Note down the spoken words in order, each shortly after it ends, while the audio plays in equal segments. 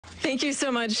Thank you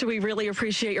so much. We really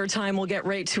appreciate your time. We'll get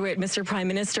right to it, Mr. Prime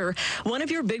Minister. One of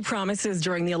your big promises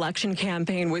during the election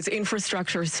campaign was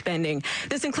infrastructure spending.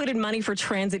 This included money for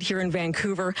transit here in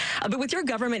Vancouver. But with your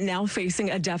government now facing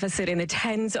a deficit in the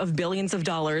tens of billions of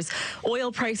dollars,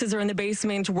 oil prices are in the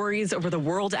basement, worries over the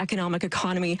world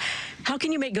economy. How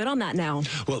can you make good on that now?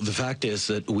 Well, the fact is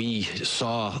that we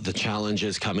saw the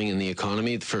challenges coming in the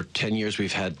economy. For 10 years,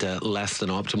 we've had less than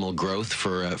optimal growth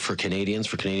for Canadians,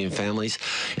 for Canadian families.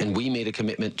 And we made a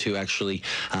commitment to actually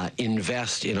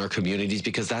invest in our communities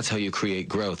because that's how you create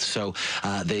growth. So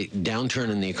the downturn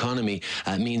in the economy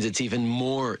means it's even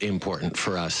more important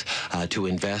for us to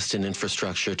invest in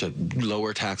infrastructure, to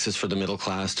lower taxes for the middle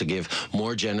class, to give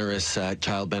more generous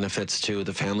child benefits to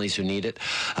the families who need it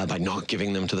by not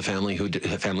giving them to the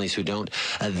families who don't.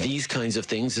 These kinds of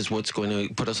things is what's going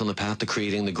to put us on the path to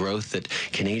creating the growth that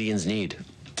Canadians need.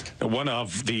 One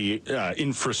of the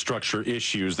infrastructure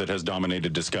issues that has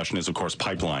dominated discussion is, of course,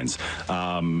 pipelines.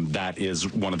 That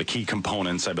is one of the key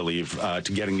components, I believe,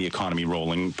 to getting the economy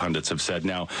rolling, pundits have said.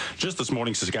 Now, just this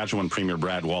morning, Saskatchewan Premier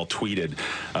Brad Wall tweeted,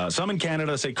 some in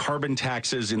Canada say carbon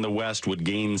taxes in the West would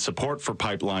gain support for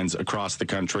pipelines across the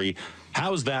country.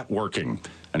 How's that working?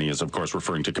 And he is, of course,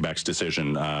 referring to Quebec's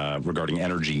decision regarding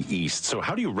Energy East. So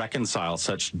how do you reconcile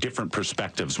such different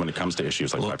perspectives when it comes to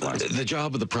issues like pipelines? The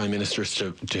job of the Prime Minister is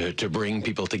to bring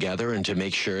people together and to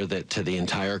make sure that the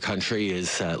entire country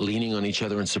is leaning on each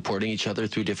other and supporting each other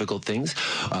through difficult things.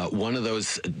 One of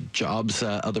those jobs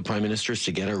of the Prime Minister is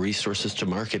to get our resources to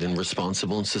market in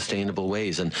responsible and sustainable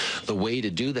ways. And the way to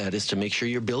do that is to make sure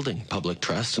you're building public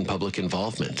trust and public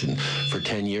involvement. And for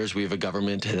 10 years, we have a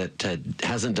government that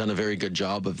hasn't done a very good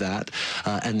job of that,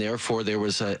 and therefore there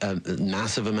was a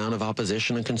massive amount of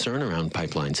opposition and concern around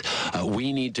pipelines.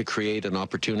 We need to create an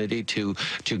opportunity to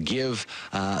give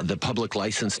the public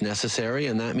license necessary,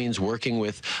 and that means working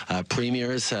with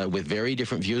premiers with very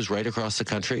different views right across the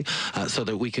country so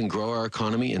that we can grow our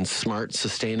economy in smart,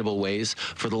 sustainable ways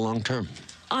for the long term.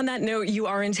 On that note, you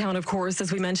are in town, of course,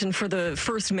 as we mentioned, for the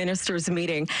First Ministers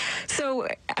meeting. So,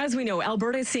 as we know,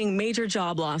 Alberta is seeing major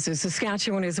job losses.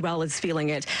 Saskatchewan as well is feeling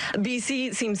it.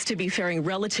 BC seems to be faring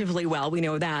relatively well. We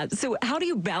know that. So how do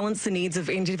you balance the needs of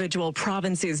individual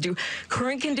provinces? Do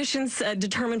current conditions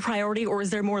determine priority, or is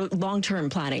there more long-term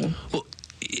planning? Well,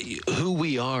 who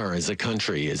we are as a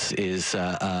country is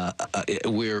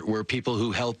we're people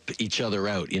who help each other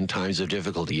out in times of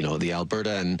difficulty. You know, the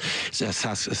Alberta and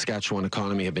Saskatchewan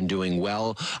economy have been doing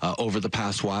well over the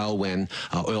past while when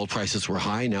oil prices were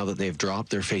high. Now that they've dropped,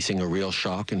 they're facing a real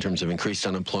shock in terms of increased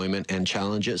unemployment and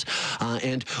challenges.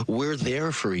 And we're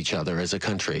there for each other as a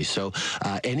country. So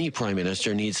any Prime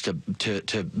Minister needs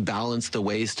to balance the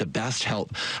ways to best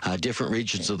help different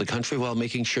regions of the country while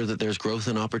making sure that there's growth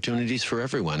and opportunities for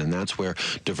everyone. And that's where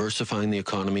diversifying the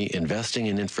economy, investing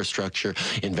in infrastructure,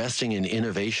 investing in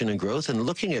innovation and growth, and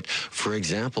looking at, for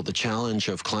example, the challenge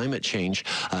of climate change,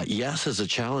 yes, as a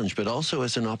challenge, but also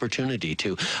as an opportunity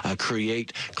to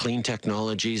create clean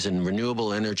technologies and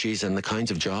renewable energies and the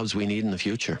kinds of jobs we need in the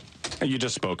future. You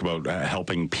just spoke about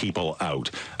helping people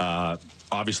out.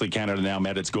 Obviously, Canada now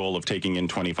met its goal of taking in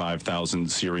 25,000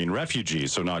 Syrian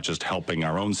refugees, so not just helping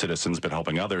our own citizens, but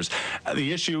helping others.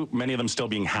 The issue, many of them still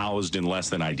being housed in less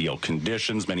than ideal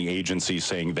conditions, many agencies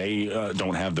saying they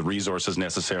don't have the resources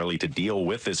necessarily to deal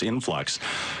with this influx.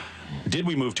 Did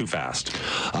we move too fast?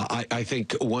 I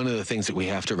think one of the things that we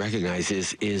have to recognize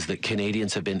is that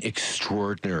Canadians have been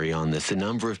extraordinary on this. The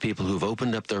number of people who've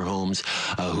opened up their homes,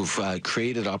 who've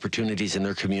created opportunities in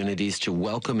their communities to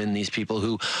welcome in these people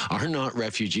who are not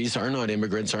refugees, are not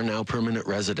immigrants, are now permanent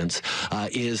residents,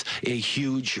 is a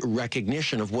huge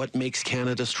recognition of what makes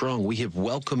Canada strong. We have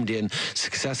welcomed in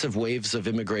successive waves of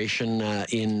immigration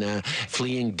in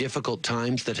fleeing difficult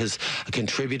times that has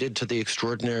contributed to the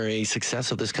extraordinary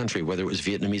success of this country, whether it was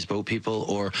Vietnamese boat people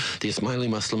or the Ismaili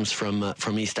Muslims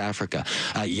from East Africa.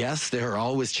 Yes, there are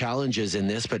always challenges in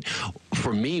this, but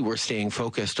for me, we're staying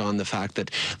focused on the fact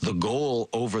that the goal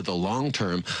over the long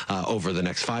term, over the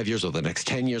next 5 years, over the next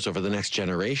 10 years, over the next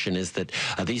generation, is that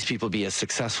these people be as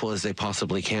successful as they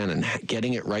possibly can, and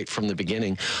getting it right from the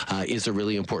beginning is a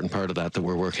really important part of that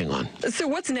we're working on. So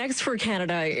what's next for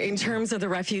Canada in terms of the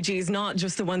refugees, not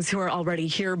just the ones who are already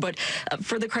here, but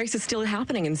for the crisis still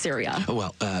happening in Syria?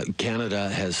 Well, Canada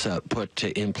has put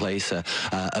in place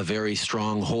a very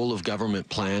strong whole-of-government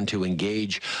plan to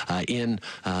engage in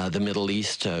the Middle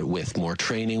East with more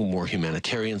training, more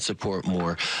humanitarian support,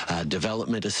 more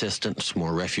development assistance,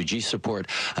 more refugee support,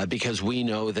 because we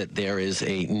know that there is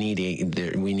we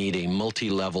need a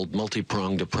multi-leveled,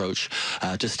 multi-pronged approach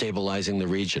to stabilizing the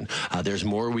region. There's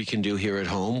more we can do here at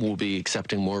home. We'll be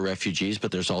accepting more refugees,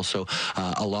 but there's also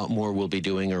a lot more we'll be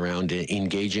doing around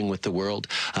engaging with the world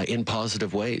in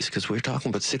positive ways, because we're talking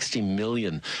about 60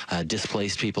 million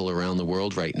displaced people around the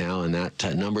world right now, and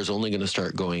that number is only going to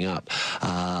start going up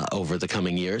over the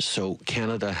coming years. So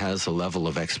Canada has a level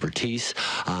of expertise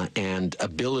and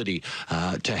ability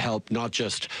to help, not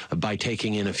just by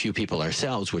taking in a few people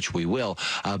ourselves, which we will,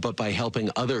 but by helping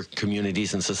other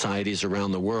communities and societies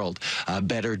around the world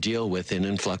better deal with an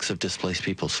influx of displaced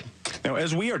peoples. Now,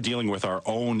 as we are dealing with our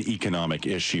own economic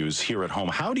issues here at home,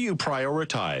 how do you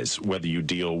prioritize whether you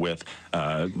deal with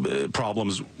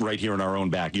problems right here in our own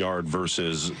backyard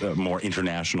versus more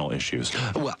international issues?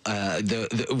 Well,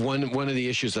 one of the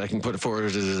issues that I can put forward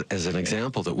as an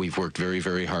example that we've worked very,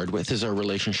 very hard with is our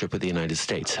relationship with the United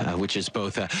States, which is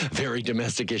both a very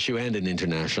domestic issue and an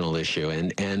international issue.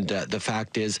 And the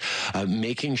fact is,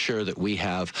 making sure that we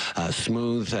have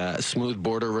smooth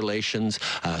border relations,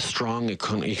 strong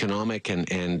economic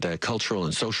and cultural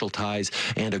and social ties,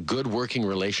 and a good working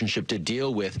relationship to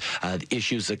deal with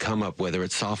issues that come up, whether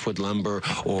it's softwood lumber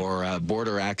or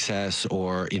border access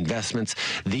or investments.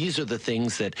 These are the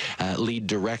things that lead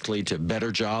directly to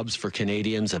better jobs for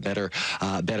Canadians, better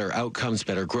outcomes,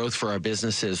 better growth for our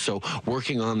businesses. So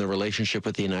working on the relationship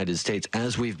with the United States,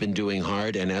 as we've been doing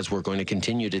hard and as we're going to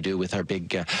continue to do with our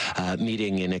big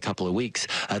meeting in a couple of weeks,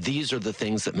 these are the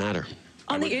things that matter.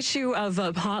 On the issue of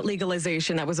pot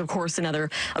legalization, that was, of course, another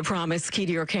promise key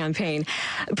to your campaign.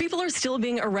 People are still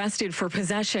being arrested for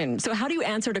possession. So how do you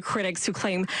answer to critics who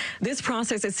claim this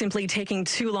process is simply taking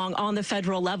too long on the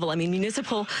federal level? I mean,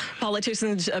 municipal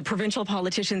politicians, provincial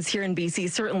politicians here in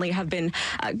BC certainly have been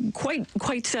quite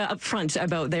upfront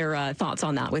about their thoughts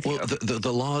on that with you. Well,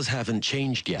 the laws haven't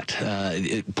changed yet.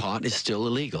 Pot is still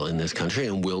illegal in this country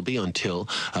and will be until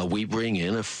we bring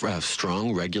in a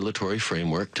strong regulatory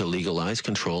framework to legalize,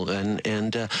 control,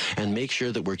 and make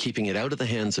sure that we're keeping it out of the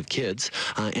hands of kids,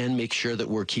 and make sure that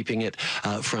we're keeping it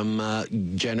from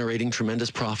generating tremendous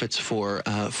profits for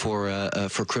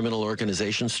criminal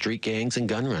organizations, street gangs, and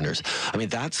gun runners. I mean,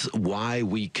 that's why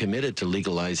we committed to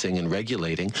legalizing and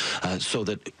regulating, so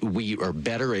that we are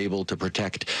better able to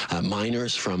protect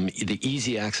minors from the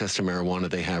easy access to marijuana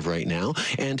they have right now,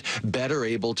 and better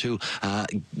able to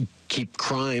keep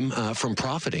crime from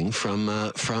profiting from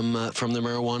the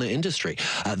marijuana industry.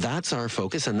 That's our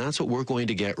focus, and that's what we're going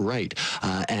to get right.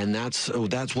 And that's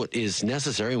what is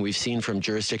necessary. And we've seen from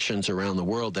jurisdictions around the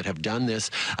world that have done this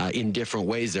in different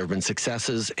ways. There have been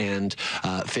successes and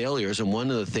failures. And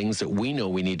one of the things that we know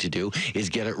we need to do is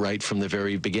get it right from the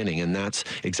very beginning. And that's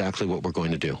exactly what we're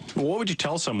going to do. What would you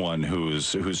tell someone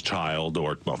whose child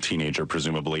or, well, teenager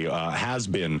presumably has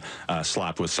been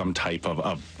slapped with some type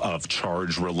of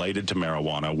charge related to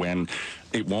marijuana when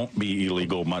it won't be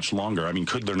illegal much longer? I mean,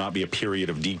 could there not be a period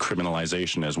of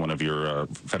decriminalization, as one of your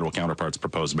federal counterparts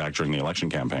proposed back during the election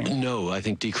campaign? No, I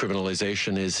think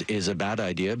decriminalization is a bad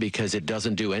idea, because it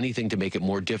doesn't do anything to make it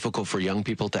more difficult for young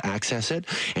people to access it,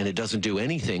 and it doesn't do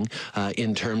anything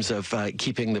in terms of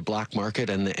keeping the black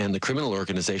market and the criminal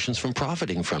organizations from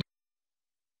profiting from it.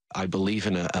 I believe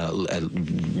in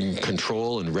a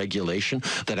control and regulation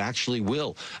that actually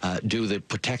will do the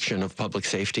protection of public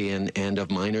safety and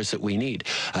of minors that we need.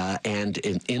 And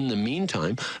in the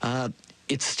meantime,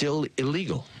 it's still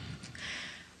illegal.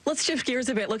 Let's shift gears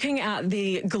a bit. Looking at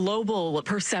the global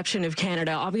perception of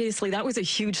Canada, obviously that was a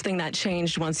huge thing that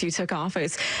changed once you took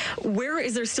office. Where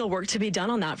is there still work to be done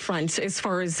on that front as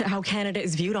far as how Canada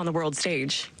is viewed on the world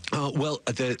stage? Well,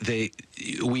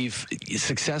 we've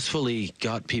successfully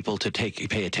got people to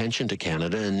pay attention to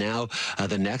Canada, and now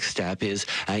the next step is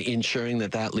ensuring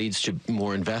that leads to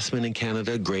more investment in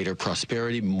Canada, greater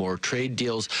prosperity, more trade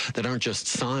deals that aren't just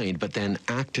signed but then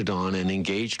acted on and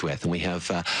engaged with. And we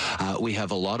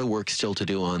have a lot of work still to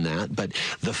do on that. But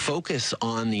the focus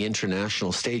on the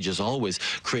international stage is always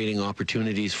creating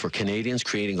opportunities for Canadians,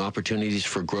 creating opportunities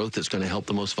for growth that's going to help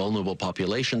the most vulnerable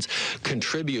populations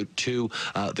contribute to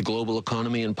the global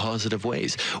economy in positive ways.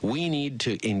 ways. We need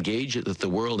to engage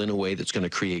the world in a way that's going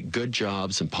to create good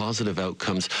jobs and positive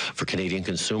outcomes for Canadian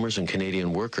consumers and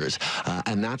Canadian workers.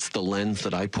 And that's the lens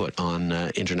that I put on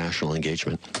international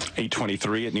engagement.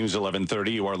 8:23 at News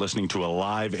 1130. You are listening to a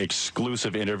live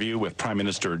exclusive interview with Prime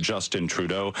Minister Justin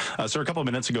Trudeau. Sir, a couple of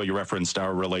minutes ago, you referenced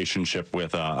our relationship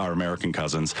with our American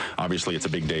cousins. Obviously, it's a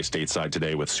big day stateside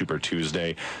today with Super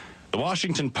Tuesday. The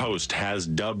Washington Post has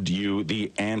dubbed you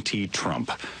the anti-Trump.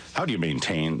 How do you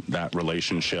maintain that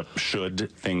relationship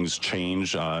should things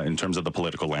change in terms of the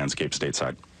political landscape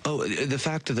stateside? Oh, the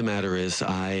fact of the matter is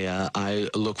I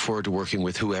look forward to working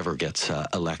with whoever gets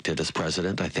elected as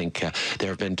president. I think there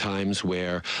have been times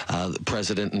where the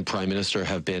president and prime minister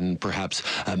have been perhaps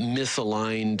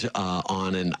misaligned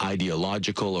on an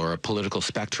ideological or a political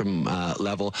spectrum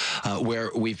level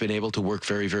where we've been able to work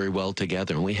very, very well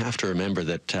together. And we have to remember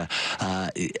that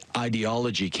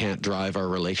ideology can't drive our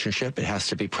relationship. It has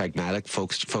to be pragmatic,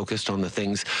 focused on the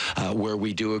things where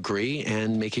we do agree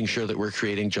and making sure that we're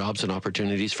creating jobs and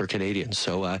opportunities for Canadians.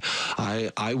 So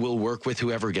I will work with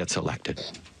whoever gets elected.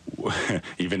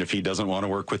 Even if he doesn't want to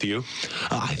work with you?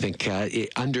 I think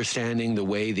understanding the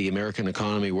way the American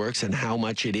economy works and how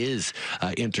much it is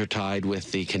intertied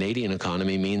with the Canadian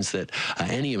economy means that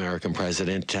any American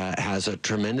president has a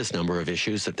tremendous number of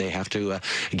issues that they have to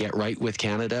get right with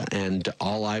Canada. And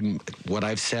what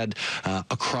I've said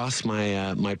across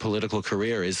my political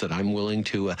career is that I'm willing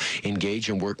to engage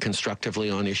and work constructively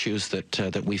on issues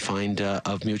that we find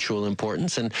of mutual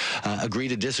importance and agree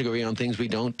to disagree on things we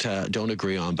don't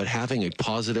agree on. But having a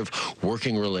positive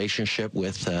working relationship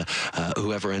with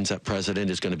whoever ends up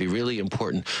president is going to be really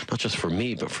important, not just for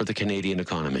me, but for the Canadian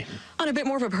economy. On a bit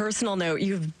more of a personal note,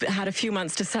 you've had a few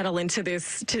months to settle into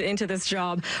this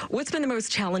job. What's been the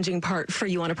most challenging part for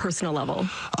you on a personal level?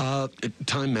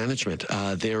 Time management.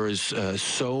 There is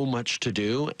so much to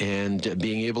do, and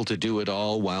being able to do it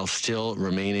all while still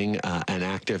remaining an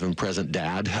active and present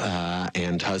dad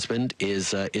and husband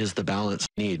is the balance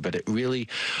you need. But it really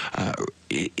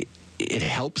it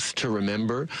helps to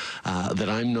remember that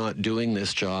I'm not doing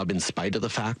this job in spite of the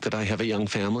fact that I have a young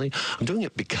family. I'm doing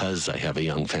it because I have a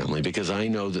young family, because I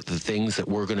know that the things that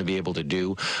we're going to be able to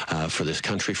do for this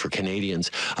country, for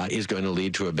Canadians, is going to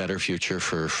lead to a better future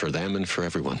for them and for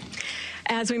everyone.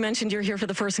 As we mentioned, you're here for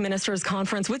the First Minister's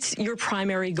Conference. What's your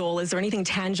primary goal? Is there anything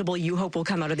tangible you hope will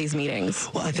come out of these meetings?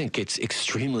 Well, I think it's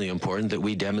extremely important that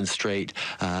we demonstrate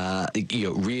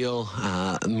real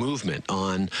movement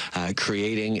on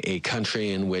creating a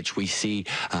country in which we see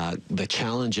the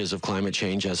challenges of climate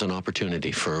change as an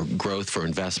opportunity for growth, for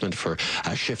investment, for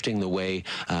shifting the way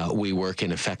we work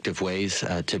in effective ways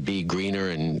to be greener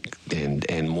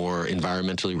and more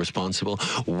environmentally responsible.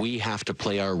 We have to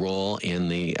play our role in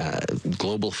the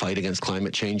global fight against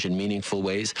climate change in meaningful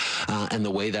ways, and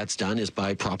the way that's done is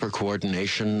by proper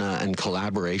coordination and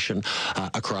collaboration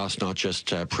across not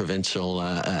just provincial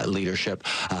leadership,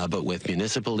 but with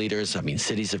municipal leaders. I mean,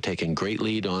 cities have taken great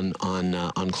lead on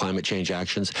climate change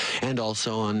actions, and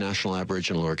also on national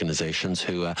Aboriginal organizations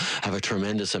who have a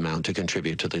tremendous amount to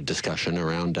contribute to the discussion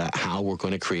around how we're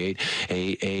going to create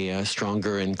a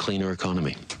stronger and cleaner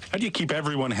economy. How do you keep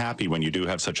everyone happy when you do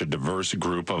have such a diverse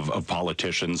group of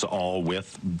politicians, all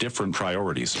with different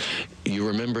priorities? You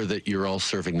remember that you're all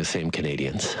serving the same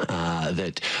Canadians,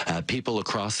 that people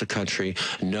across the country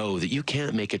know that you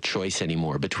can't make a choice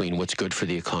anymore between what's good for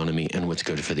the economy and what's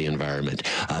good for the environment.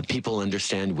 People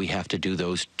understand we have to do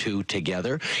those two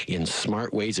together in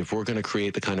smart ways if we're going to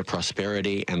create the kind of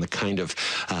prosperity and the kind of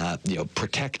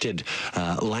protected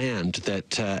land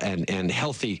that and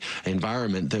healthy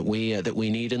environment that we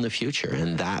need in the future.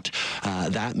 And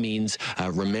that means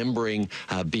remembering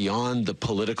beyond the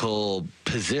political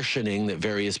positioning that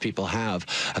various people have,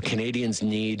 Canadians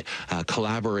need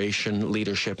collaboration,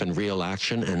 leadership, and real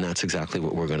action, and that's exactly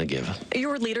what we're going to give.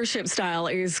 Your leadership style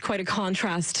is quite a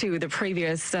contrast to the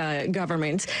previous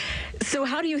government. So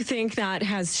how do you think that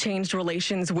has changed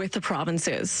relations with the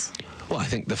provinces? Well, I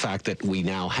think the fact that we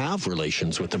now have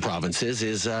relations with the provinces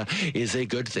is a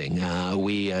good thing.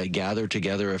 We gathered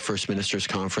together a First Minister's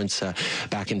Conference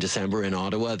back in December in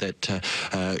Ottawa that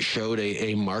showed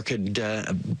a marked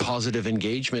positive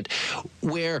engagement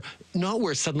where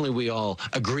suddenly we all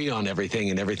agree on everything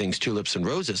and everything's tulips and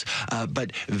roses,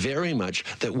 but very much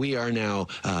that we are now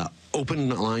open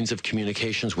lines of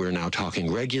communications. We're now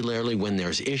talking regularly. When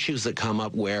there's issues that come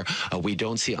up where we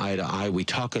don't see eye to eye, we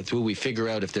talk it through. We figure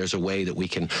out if there's a way that we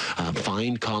can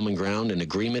find common ground and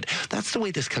agreement. That's the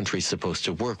way this country is supposed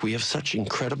to work. We have such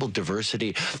incredible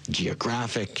diversity,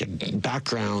 geographic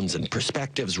backgrounds and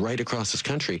perspectives right across this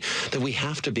country that we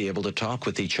have to be able to talk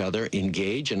with each other,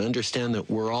 engage, and understand that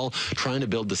we're all trying to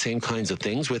build the same kinds of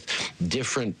things with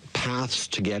different paths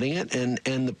to getting it.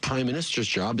 And the Prime Minister's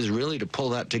job is really to pull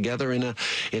that together in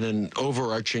an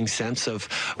overarching sense of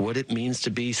what it means to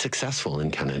be successful in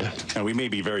Canada. And we may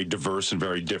be very diverse and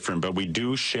very different, but we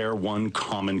do share one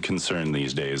common concern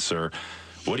these days, sir.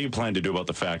 What do you plan to do about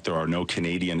the fact there are no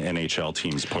Canadian NHL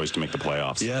teams poised to make the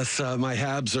playoffs? Yes, my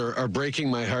Habs are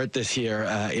breaking my heart this year.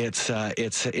 It's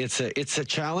a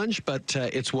challenge, but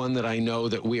it's one that I know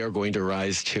that we are going to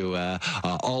rise to,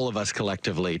 all of us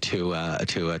collectively,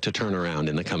 to turn around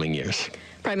in the coming years.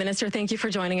 Prime Minister, thank you for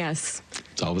joining us.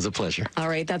 It's always a pleasure. All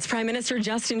right, that's Prime Minister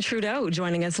Justin Trudeau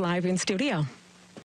joining us live in studio.